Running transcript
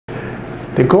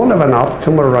The goal of an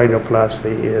optimal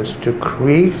rhinoplasty is to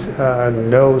create a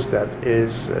nose that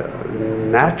is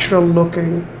natural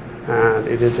looking and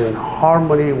it is in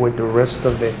harmony with the rest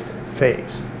of the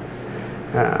face.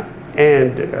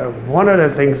 One of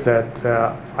the things that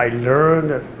I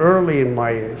learned early in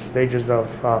my stages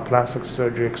of plastic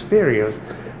surgery experience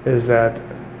is that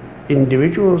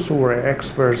individuals who were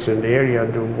experts in the area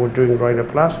and who were doing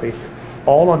rhinoplasty,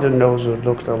 all of the noses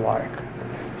looked alike.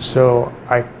 So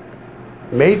I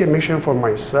made a mission for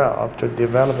myself to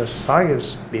develop a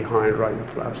science behind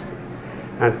rhinoplasty.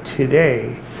 And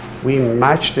today, we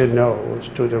match the nose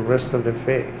to the rest of the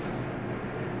face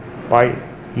by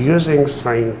using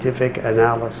scientific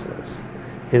analysis.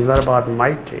 It's not about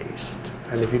my taste.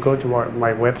 And if you go to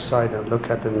my website and look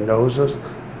at the noses,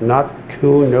 not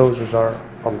two noses are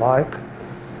alike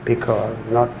because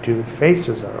not two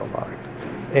faces are alike.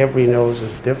 Every nose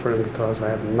is different because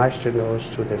I have matched the nose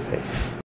to the face.